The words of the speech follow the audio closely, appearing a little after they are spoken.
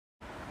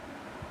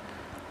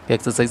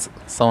Exercise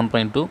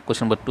 7.2,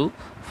 question number 2.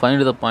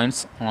 Find the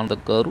points on the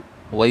curve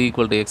y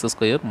equal to x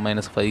square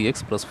minus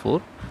 5x plus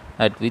 4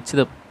 at which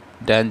the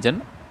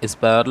tangent is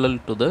parallel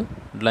to the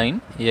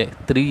line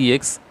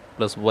 3x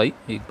plus y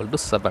equal to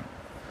 7.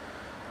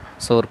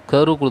 So ஒரு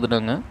curve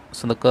கொடுத்துட்டாங்க. So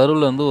இந்த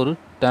கர்வில் வந்து ஒரு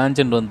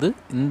tangent வந்து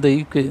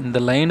இந்த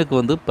லைனுக்கு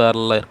வந்து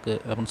பேரலாக இருக்குது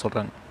அப்படின்னு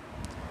சொல்கிறாங்க.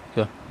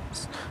 ஓகே,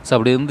 ஸோ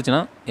அப்படி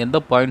இருந்துச்சுன்னா எந்த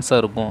பாயிண்ட்ஸாக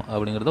இருக்கும்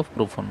அப்படிங்கிறத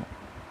ப்ரூவ் பண்ணணும்.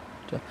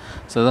 ஓகே,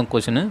 ஸோ அதுதான்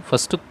கொஷின்.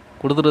 ஃபஸ்ட்டு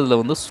கொடுத்துறதுல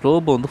வந்து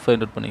ஸ்லோப்பை வந்து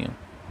ஃபைண்ட் அவுட் பண்ணிக்கணும்.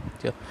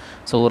 ஓகே,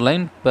 ஸோ ஒரு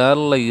லைன்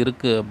பேரலாக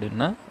இருக்குது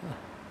அப்படின்னா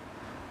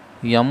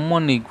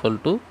m1 ஈக்குவல்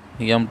டு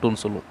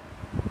m2ன்னு சொல்லுவோம்.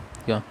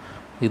 ஓகே,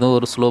 இது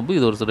ஒரு ஸ்லோப்பு,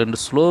 இது ஒரு ரெண்டு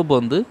ஸ்லோப்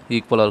வந்து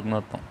ஈக்குவலாக இருக்குன்னு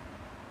அர்த்தம்.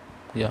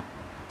 Okay,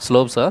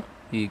 slopes R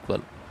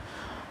equal.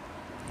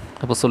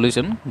 அப்போ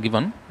சொல்யூஷன்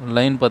கிவன்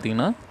லைன்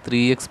பார்த்தீங்கன்னா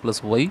 3x +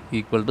 y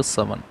equal to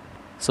 7.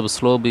 So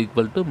slope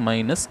equal to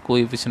minus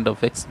coefficient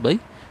of x by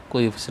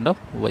coefficient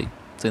of y.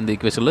 So இந்த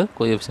ஈக்குவேஷனில்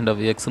கோஎஃபிஷியன்ட்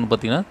ஆஃப் எக்ஸ்னு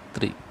பார்த்தீங்கன்னா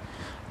 3.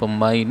 இப்போ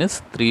மைனஸ்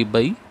 3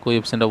 பை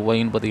கோஎஃபிஷியன்ட் ஆஃப்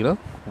ஒய்ன்னு பார்த்தீங்கன்னா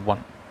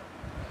 1.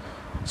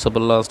 ஸோ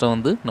இப்போ லாஸ்ட்டாக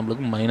வந்து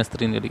நம்மளுக்கு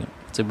 -3 கிடைக்கும்.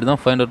 ஸோ இப்படி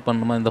தான் ஃபைண்ட் அவுட்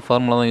பண்ணணுமா, இந்த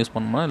ஃபார்முலா தான் யூஸ்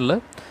பண்ணணுமா, இல்லை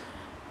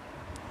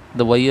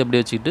இந்த ஒய்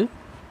அப்படியே வச்சுக்கிட்டு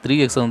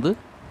 3x வந்து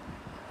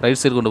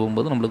ரைட் சைடு கொண்டு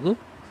போகும்போது நம்மளுக்கு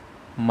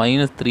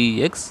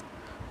 -3x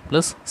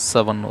 +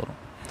 7 வரும்.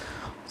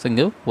 ஸோ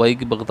இங்கே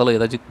ஒய்க்கு பக்கத்தால்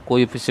ஏதாச்சும்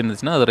கோஎஃபிஷியன்ட்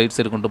இருந்துச்சுன்னா அதை ரைட்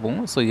சைடு கொண்டு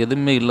போகும். ஸோ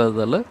எதுவுமே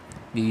இல்லாததால்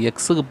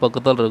எக்ஸுக்கு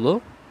பக்கத்தால் இருக்கோ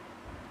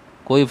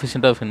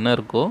கோஎஃபிஷியன்ட் ஆஃப் என்ன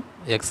இருக்கோ,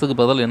 எக்ஸுக்கு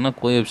பதில் என்ன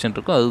கோஎஃபிஷியன்ட்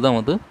இருக்கோ அதுதான்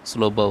வந்து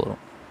ஸ்லோப்பாக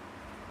வரும்.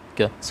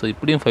 ஓகே, ஸோ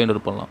இப்படியும் ஃபைண்ட்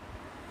அவுட் பண்ணலாம்.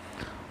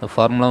 இந்த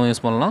ஃபார்முலாவும்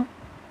யூஸ் பண்ணலாம்,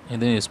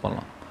 இதையும் யூஸ்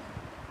பண்ணலாம்.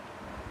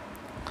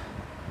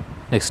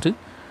 Next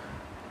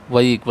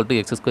y equal to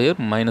x square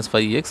minus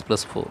 5x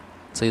 + 4.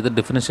 So இதை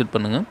டிஃபரன்ஷியேட்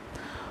பண்ணுங்கள்.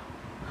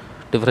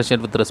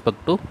 Differentiate with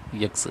respect to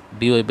x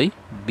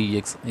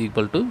dy/dx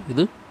equal to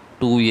இது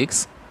 2x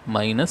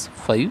மைனஸ்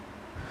 5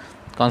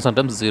 கான்ஸ்டன்ட்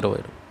டேர்ம் 0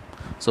 ஆகிடும்.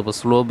 ஸோ இப்போ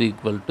slope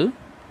equal to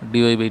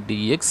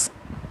dy/dx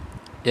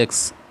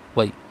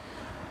xy.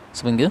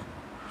 So இங்கே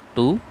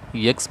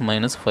 2x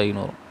minus 5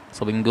 வரும்.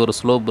 So இங்கே ஒரு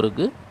slope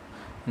இருக்குது,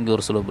 இங்கே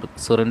ஒரு ஸ்லோப்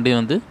இருக்குது. ஸோ ரெண்டையும்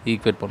வந்து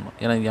ஈக்குவேட் பண்ணணும்.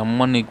 ஏன்னா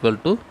m1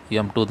 ஈக்குவல் டு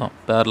m2 தான்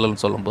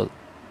பேரலல்னு சொல்லும்போது,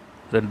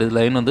 ரெண்டு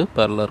லைன் வந்து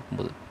பேரலாக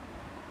இருக்கும்போது.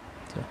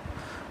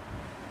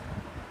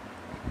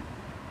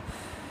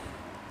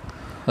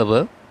 அப்போ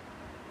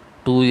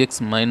 2x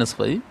minus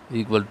 5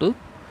 equal to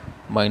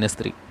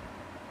 -3.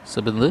 So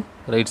இப்போ வந்து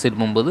ரைட் சைடு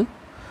போகும்போது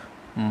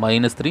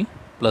 -3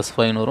 +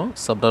 5 வரும்.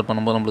 சப்ட்ராக்ட்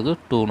பண்ணும்போது நம்மளுக்கு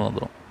 2ன்னு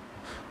வந்துடும்.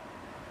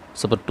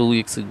 ஸோ இப்போ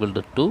 2x equal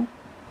to 2,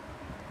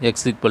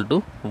 x equal to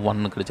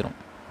 1 கிடச்சிடும்.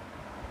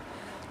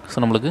 ஸோ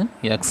நம்மளுக்கு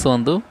x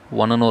வந்து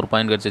 1ன்னு ஒரு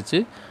பாயிண்ட்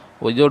கிடச்சிச்சு.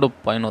 ஒய்யோட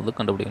பாயிண்ட் வந்து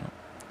கண்டுபிடிக்கணும்.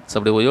 ஸோ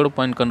அப்படி ஒய்யோட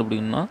பாயிண்ட்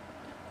கண்டுபிடிக்கணும்னா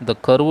இந்த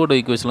கர்வோட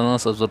ஈக்குவேஷனில்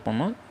தான் சப்ஸ்டிட்யூட்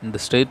பண்ணணும், இந்த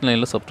ஸ்ட்ரெயிட்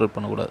லைனில் சப்ஸ்டிட்யூட்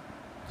பண்ணக்கூடாது.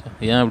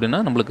 ஏன் அப்படின்னா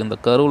நம்மளுக்கு இந்த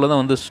கர்வில் தான்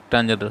வந்து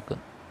டேஞ்சன்ட் இருக்குது.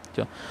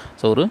 ஓகே,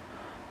 ஸோ ஒரு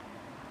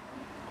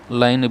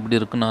லைன் இப்படி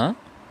இருக்குன்னா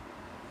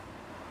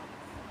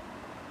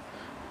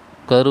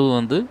கர்வ்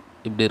வந்து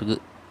இப்படி இருக்குது.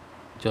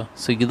 ஓகே,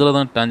 ஸோ இதில்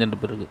தான் டேஞ்சன்ட்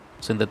இப்போ இருக்குது.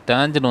 ஸோ இந்த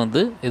டேஞ்சன்ட்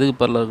வந்து எதுக்கு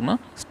பேரலாக இருக்குன்னா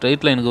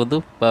ஸ்ட்ரெயிட் லைனுக்கு வந்து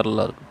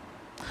பேரலாக இருக்குது.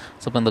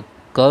 ஸோ இப்போ இந்த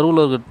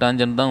கர்வில் இருக்கிற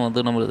டேஞ்சன்ட் தான்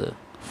வந்து நம்மளுக்கு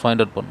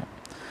ஃபைண்ட் அவுட் பண்ணணும்.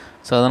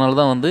 ஸோ அதனால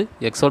தான் வந்து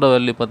எக்ஸோட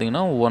வேல்யூ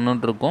பார்த்திங்கன்னா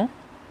 1 இருக்கும்,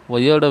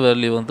 ஒய்யோட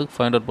வேல்யூ வந்து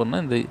ஃபைண்ட் அவுட்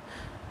பண்ணால் இந்த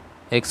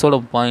எக்ஸோட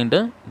பாயிண்ட்டை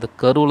இந்த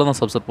கர்வில் தான்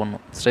சப்ஸ்டிட்யூட்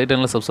பண்ணணும், ஸ்ட்ரெயிட்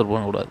லைனில் சப்ஸ்டிட்யூட்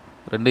பண்ணக்கூடாது.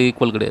 ரெண்டு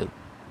ஈக்குவல் கிடையாது.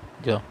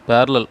 ஓகே,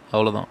 பேரலல்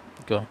அவ்வளோதான்.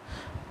 ஓகே,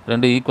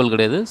 ரெண்டு ஈக்குவல்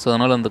கிடையாது. ஸோ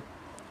அதனால் அந்த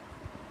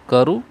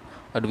curve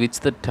at which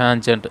the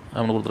tangent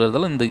அப்படின்னு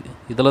கொடுத்துறதால இந்த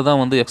இதில்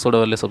தான் வந்து எக்ஸோட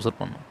வேல்யூ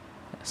சப்ஸ்டிட்யூட் பண்ணணும்.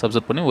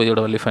 சப்ஸ்டிட்யூட் பண்ணி ஒய்யோட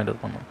வேல்யூ ஃபைண்ட்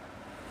அவுட் பண்ணணும்.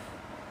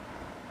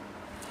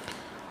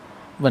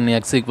 when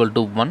x equal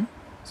to 1,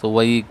 so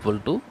y equal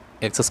to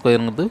x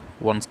ஸ்கொயருங்கிறது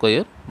 1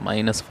 square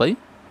minus 5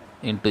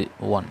 into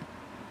 1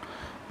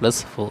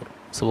 plus 4.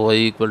 So y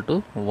equal to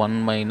 1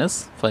 minus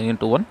 5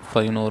 into 1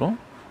 5 வரும்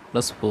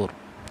ப்ளஸ் 4.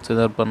 ஸோ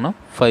இதை பண்ணால்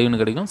 5ன்னு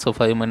கிடைக்கும். ஸோ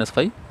 5 மைனஸ்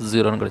 5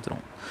 0ன்னு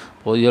கிடைச்சிரும்.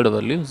 ஒய்யோட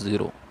வேல்யூ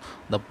 0.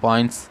 The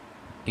points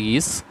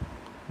is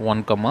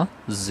 1,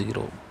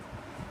 0.